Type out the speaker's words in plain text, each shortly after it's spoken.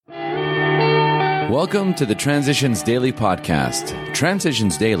Welcome to the Transitions Daily podcast.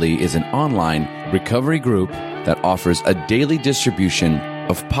 Transitions Daily is an online recovery group that offers a daily distribution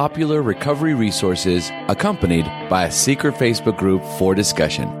of popular recovery resources accompanied by a secret Facebook group for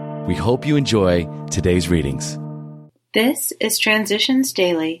discussion. We hope you enjoy today's readings. This is Transitions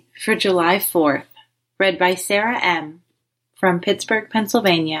Daily for July 4th, read by Sarah M. from Pittsburgh,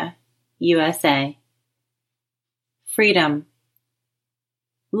 Pennsylvania, USA. Freedom.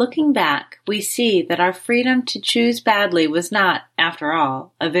 Looking back, we see that our freedom to choose badly was not, after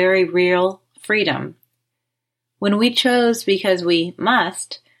all, a very real freedom. When we chose because we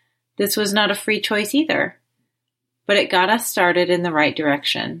must, this was not a free choice either, but it got us started in the right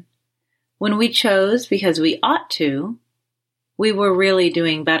direction. When we chose because we ought to, we were really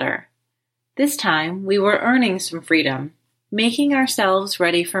doing better. This time, we were earning some freedom, making ourselves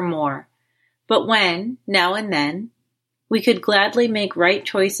ready for more. But when, now and then, we could gladly make right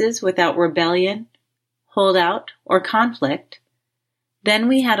choices without rebellion, holdout, or conflict, then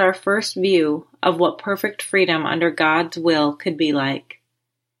we had our first view of what perfect freedom under God's will could be like.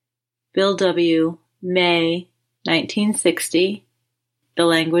 Bill W., May, 1960, The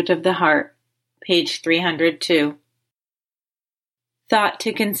Language of the Heart, page 302. Thought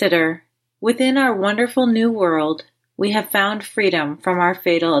to consider. Within our wonderful new world, we have found freedom from our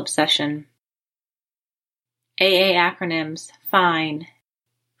fatal obsession. AA acronyms: FINE,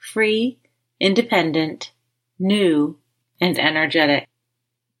 free, independent, new, and energetic.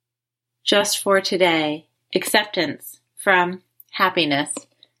 Just for today, acceptance from happiness.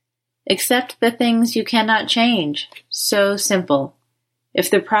 Accept the things you cannot change. So simple. If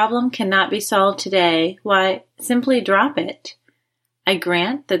the problem cannot be solved today, why, simply drop it. I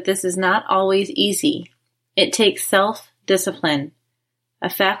grant that this is not always easy. It takes self-discipline, a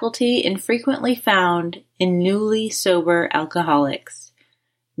faculty infrequently found in newly sober alcoholics.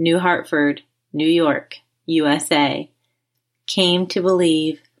 New Hartford, New York, USA. Came to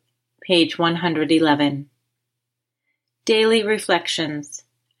Believe, page 111. Daily Reflections.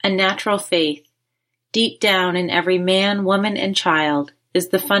 A natural faith, deep down in every man, woman, and child, is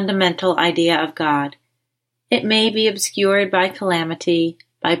the fundamental idea of God. It may be obscured by calamity,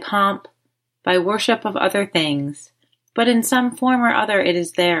 by pomp, by worship of other things, but in some form or other it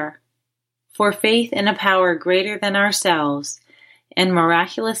is there. For faith in a power greater than ourselves, and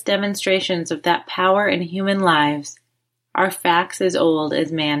miraculous demonstrations of that power in human lives, are facts as old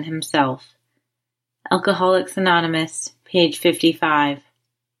as man himself. Alcoholics Anonymous, page 55.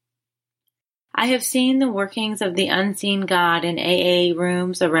 I have seen the workings of the unseen God in AA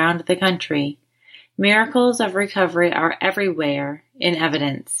rooms around the country. Miracles of recovery are everywhere in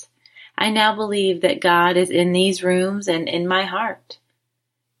evidence. I now believe that God is in these rooms and in my heart.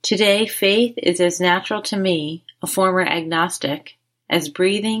 Today, faith is as natural to me, a former agnostic, as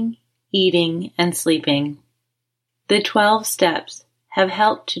breathing, eating, and sleeping. The 12 steps have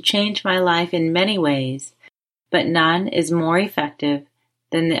helped to change my life in many ways, but none is more effective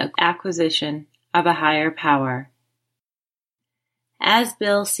than the acquisition of a higher power. As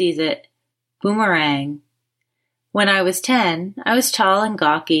Bill sees it, boomerang. When I was 10, I was tall and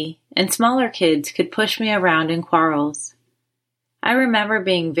gawky, and smaller kids could push me around in quarrels. I remember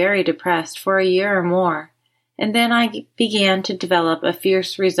being very depressed for a year or more, and then I began to develop a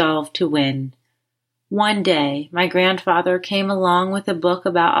fierce resolve to win. One day, my grandfather came along with a book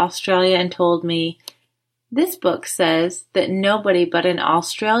about Australia and told me, "This book says that nobody but an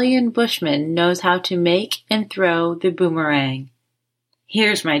Australian bushman knows how to make and throw the boomerang."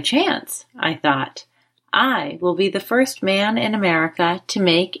 Here's my chance, I thought. I will be the first man in America to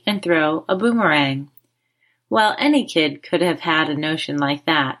make and throw a boomerang. Well, any kid could have had a notion like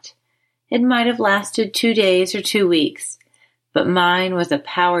that. It might have lasted 2 days or 2 weeks, but mine was a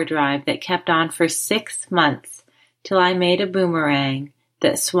power drive that kept on for 6 months, till I made a boomerang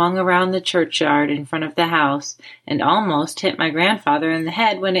that swung around the churchyard in front of the house and almost hit my grandfather in the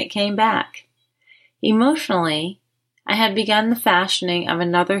head when it came back. Emotionally, I had begun the fashioning of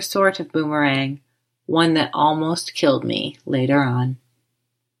another sort of boomerang, one that almost killed me later on.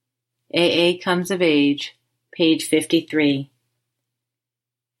 AA Comes of Age, page 53.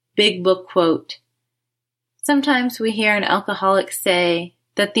 Big Book Quote. Sometimes we hear an alcoholic say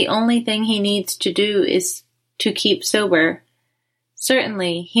that the only thing he needs to do is to keep sober.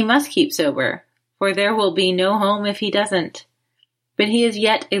 Certainly, he must keep sober, for there will be no home if he doesn't. But he is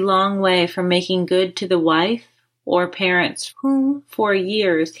yet a long way from making good to the wife or parents whom for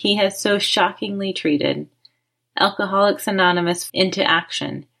years he has so shockingly treated. Alcoholics Anonymous into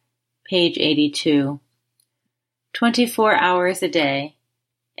Action, page 82. 24 hours a day.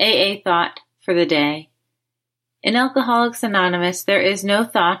 AA thought for the day. In Alcoholics Anonymous, there is no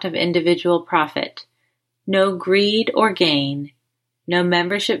thought of individual profit, no greed or gain, no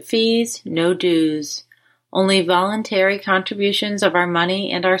membership fees, no dues, only voluntary contributions of our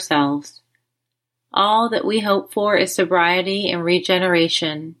money and ourselves. All that we hope for is sobriety and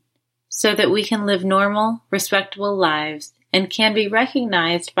regeneration, so that we can live normal, respectable lives and can be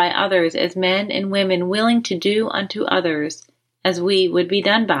recognized by others as men and women willing to do unto others as we would be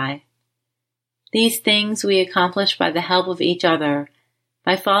done by. These things we accomplish by the help of each other,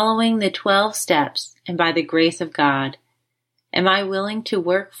 by following the 12 steps and by the grace of God. Am I willing to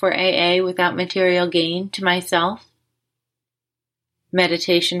work for AA without material gain to myself?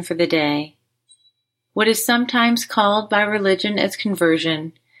 Meditation for the day. What is sometimes called by religion as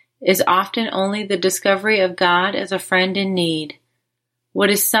conversion is often only the discovery of God as a friend in need. What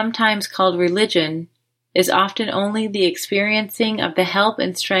is sometimes called religion is often only the experiencing of the help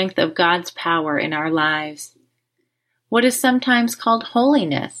and strength of God's power in our lives. What is sometimes called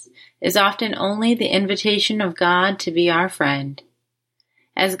holiness is often only the invitation of God to be our friend.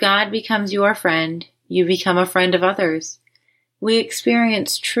 As God becomes your friend, you become a friend of others. We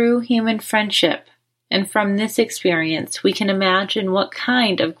experience true human friendship, and from this experience we can imagine what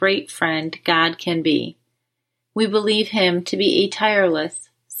kind of great friend God can be. We believe Him to be a tireless,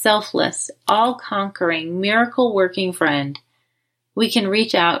 selfless, all-conquering, miracle-working friend. We can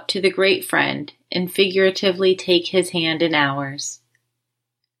reach out to the great friend and figuratively take His hand in ours.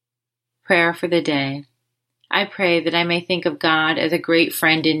 Prayer for the day. I pray that I may think of God as a great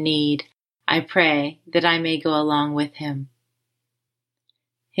friend in need. I pray that I may go along with Him.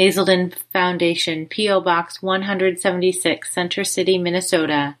 Hazelden Foundation, P.O. Box 176, Center City,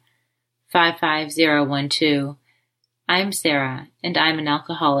 Minnesota, 55012. I'm Sarah, and I'm an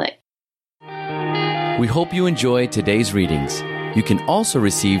alcoholic. We hope you enjoyed today's readings. You can also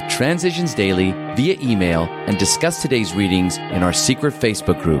receive Transitions Daily via email and discuss today's readings in our secret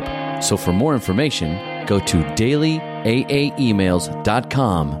Facebook group. So for more information, go to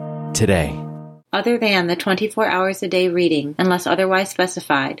dailyaaemails.com today. Other than the 24 hours a day reading, unless otherwise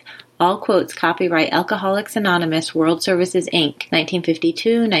specified, all quotes copyright Alcoholics Anonymous World Services, Inc.,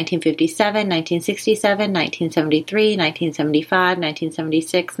 1952, 1957, 1967, 1973, 1975,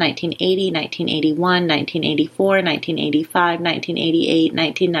 1976, 1980, 1981, 1984, 1985, 1988,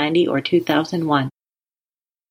 1990, or 2001.